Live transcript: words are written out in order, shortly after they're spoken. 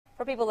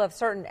For people of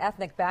certain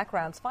ethnic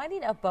backgrounds,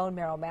 finding a bone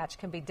marrow match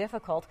can be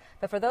difficult,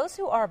 but for those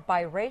who are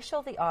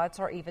biracial, the odds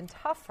are even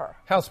tougher.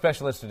 Health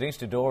specialist Denise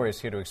Dodor is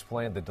here to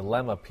explain the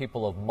dilemma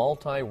people of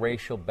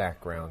multiracial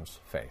backgrounds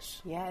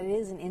face. Yeah, it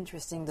is an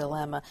interesting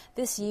dilemma.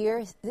 This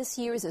year's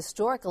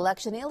historic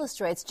election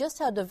illustrates just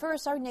how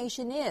diverse our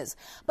nation is.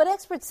 But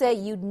experts say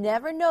you'd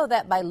never know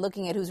that by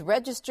looking at who's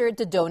registered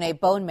to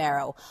donate bone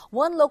marrow.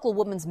 One local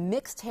woman's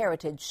mixed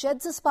heritage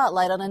sheds a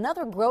spotlight on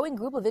another growing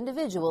group of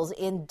individuals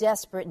in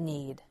desperate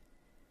need.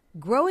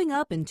 Growing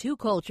up in two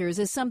cultures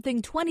is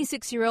something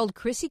 26-year-old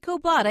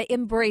Krissy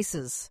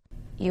embraces.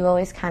 You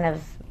always kind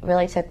of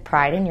really took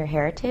pride in your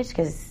heritage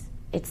because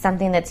it's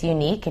something that's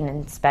unique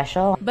and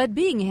special. But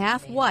being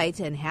half white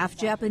and half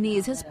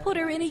Japanese has put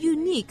her in a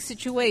unique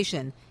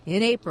situation.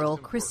 In April,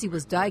 Krissy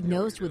was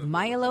diagnosed with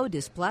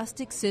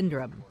myelodysplastic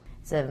syndrome.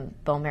 It's a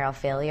bone marrow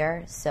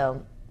failure,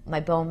 so my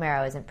bone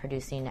marrow isn't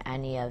producing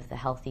any of the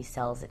healthy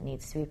cells it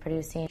needs to be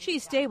producing.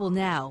 She's stable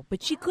now,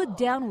 but she could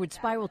downward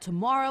spiral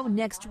tomorrow,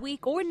 next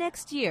week, or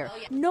next year.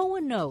 No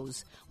one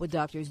knows. What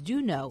doctors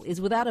do know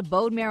is without a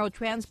bone marrow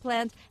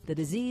transplant, the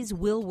disease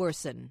will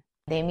worsen.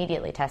 They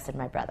immediately tested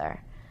my brother,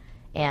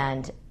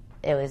 and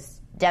it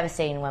was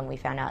devastating when we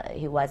found out that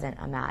he wasn't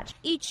a match.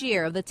 Each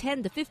year, of the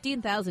 10,000 to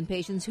 15,000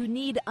 patients who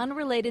need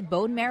unrelated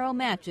bone marrow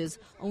matches,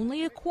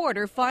 only a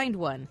quarter find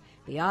one.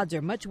 The odds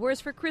are much worse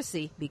for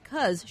Krissy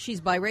because she's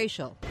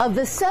biracial. Of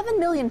the 7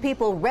 million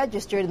people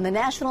registered in the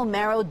National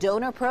Marrow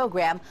Donor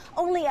Program,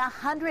 only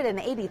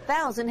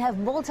 180,000 have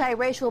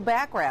multiracial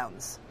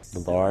backgrounds. The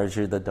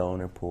larger the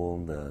donor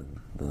pool, the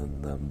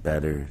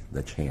better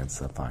the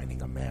chance of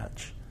finding a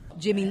match.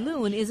 Jimmy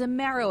Loon is a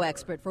marrow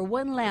expert for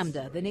One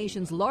Lambda, the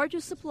nation's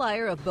largest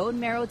supplier of bone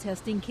marrow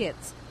testing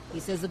kits. He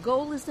says the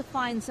goal is to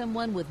find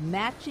someone with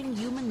matching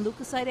human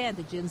leukocyte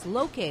antigens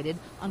located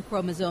on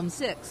chromosome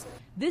 6.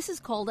 This is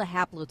called a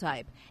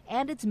haplo-type,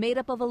 and it's made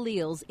up of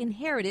alleles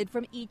inherited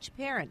from each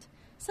parent.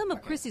 Some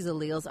of Krissy's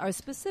alleles are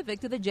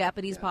specific to the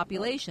Japanese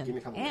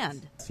population,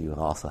 and you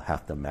also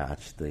have to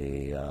match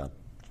the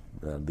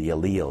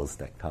alleles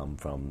that come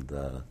from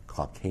the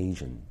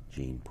Caucasian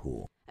gene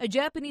pool. A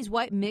Japanese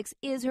white mix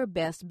is her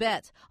best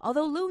bet,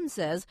 although Loon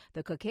says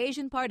the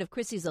Caucasian part of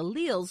Krissy's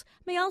alleles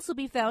may also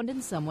be found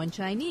in someone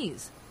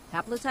Chinese.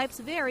 Haplotypes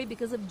vary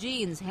because of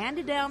genes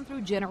handed down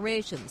through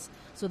generations,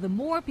 so the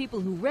more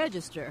people who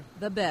register,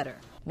 the better.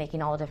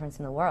 Making all the difference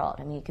in the world.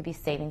 I mean, you could be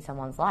saving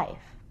someone's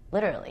life,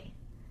 literally.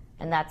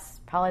 And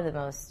that's probably the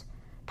most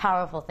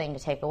powerful thing to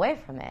take away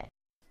from it.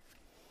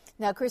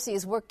 Now, Krissy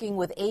is working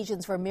with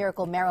Asians for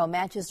Miracle Marrow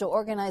Matches to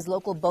organize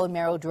local bone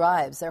marrow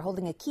drives. They're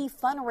holding a key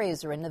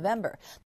fundraiser in November.